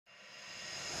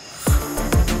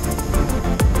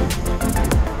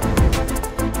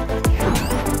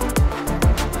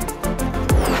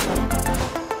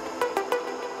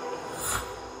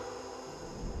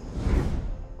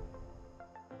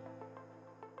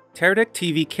Teradek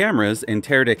TV cameras and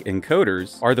Teradek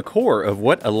encoders are the core of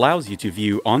what allows you to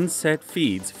view on-set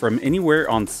feeds from anywhere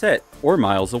on set or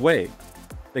miles away.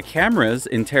 The cameras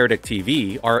in Teradek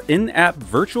TV are in-app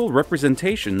virtual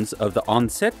representations of the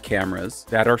on-set cameras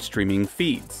that are streaming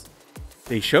feeds.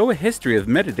 They show a history of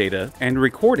metadata and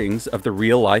recordings of the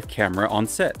real-life camera on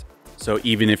set, so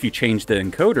even if you change the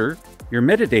encoder, your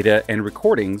metadata and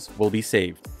recordings will be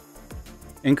saved.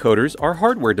 Encoders are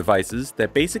hardware devices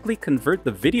that basically convert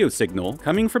the video signal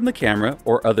coming from the camera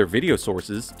or other video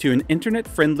sources to an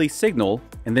internet-friendly signal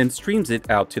and then streams it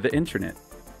out to the internet.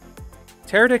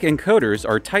 Teradek encoders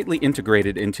are tightly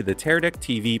integrated into the Teradek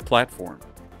TV platform.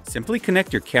 Simply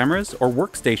connect your camera's or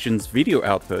workstation's video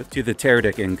output to the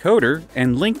Teradek encoder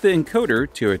and link the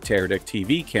encoder to a Teradek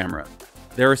TV camera.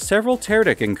 There are several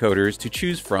Teradek encoders to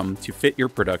choose from to fit your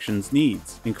production's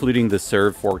needs, including the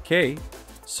Serve 4K,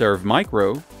 Serve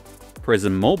Micro,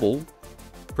 Prism Mobile,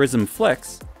 Prism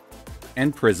Flex,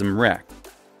 and Prism Rack.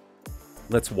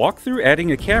 Let's walk through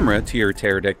adding a camera to your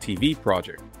Teradek TV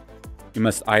project. You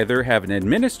must either have an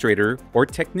administrator or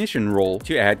technician role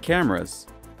to add cameras.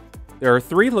 There are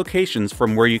 3 locations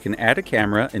from where you can add a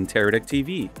camera in Teradek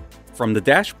TV. From the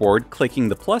dashboard, clicking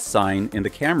the plus sign in the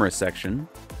camera section,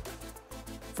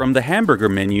 from the hamburger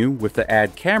menu with the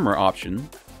Add Camera option,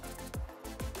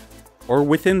 or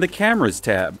within the Cameras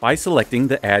tab by selecting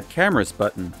the Add Cameras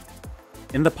button.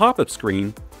 In the pop-up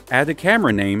screen, add a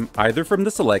camera name either from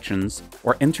the selections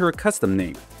or enter a custom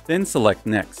name, then select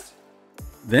Next.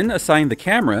 Then assign the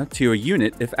camera to a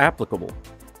unit if applicable,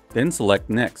 then select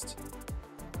Next.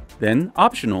 Then,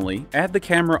 optionally, add the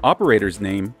camera operator's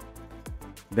name,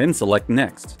 then select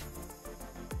Next.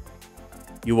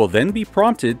 You will then be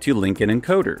prompted to link an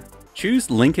encoder.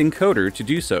 Choose Link Encoder to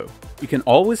do so. You can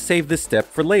always save this step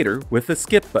for later with the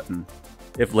Skip button.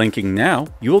 If linking now,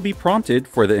 you will be prompted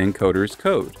for the encoder's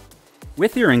code.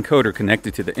 With your encoder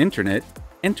connected to the internet,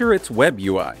 enter its web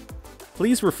UI.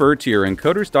 Please refer to your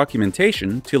encoder's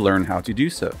documentation to learn how to do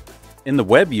so. In the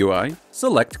web UI,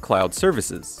 select Cloud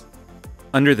Services.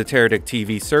 Under the Teradek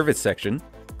TV Service section,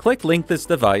 click Link this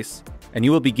device, and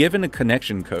you will be given a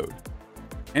connection code.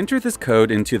 Enter this code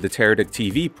into the Teradek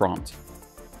TV prompt.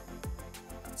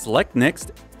 Select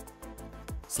Next,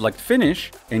 select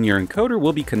Finish, and your encoder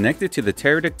will be connected to the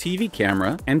Teradek TV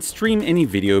camera and stream any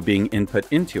video being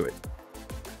input into it.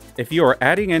 If you are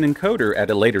adding an encoder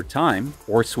at a later time,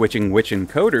 or switching which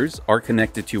encoders are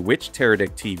connected to which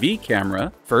Teradek TV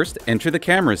camera, first enter the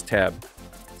Cameras tab.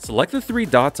 Select the 3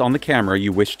 dots on the camera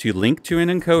you wish to link to an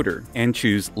encoder, and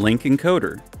choose Link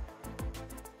Encoder.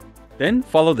 Then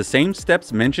follow the same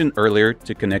steps mentioned earlier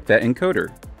to connect that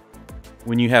encoder.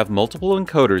 When you have multiple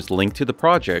encoders linked to the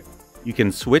project, you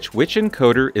can switch which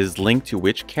encoder is linked to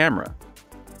which camera.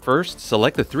 First,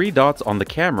 select the 3 dots on the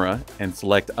camera and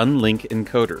select Unlink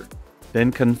Encoder,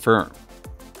 then Confirm.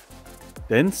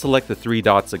 Then select the 3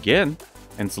 dots again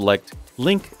and select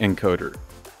Link Encoder.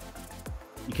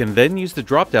 You can then use the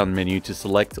drop-down menu to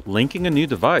select linking a new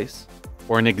device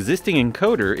or an existing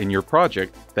encoder in your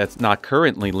project that's not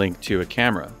currently linked to a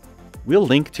camera. We'll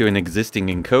link to an existing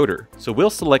encoder, so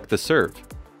we'll select the Serve.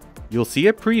 You'll see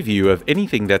a preview of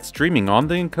anything that's streaming on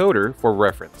the encoder for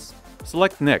reference.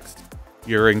 Select Next.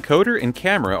 Your encoder and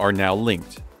camera are now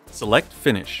linked. Select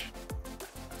Finish.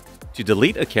 To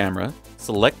delete a camera,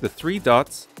 select the 3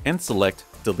 dots and select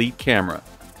Delete Camera,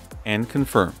 and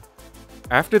confirm.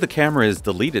 After the camera is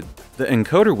deleted, the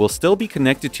encoder will still be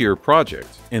connected to your project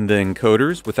in the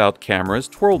Encoders Without Cameras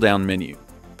twirl-down menu.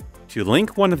 To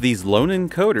link one of these lone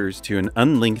encoders to an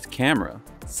unlinked camera,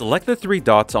 select the 3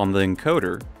 dots on the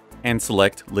encoder and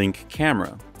select Link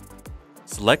Camera.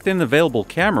 Select an available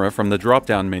camera from the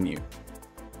drop-down menu.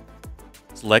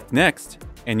 Select Next,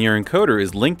 and your encoder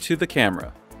is linked to the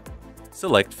camera.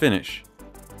 Select Finish.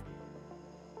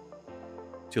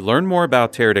 To learn more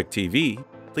about Teradek TV,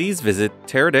 please visit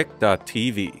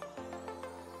teradek.tv.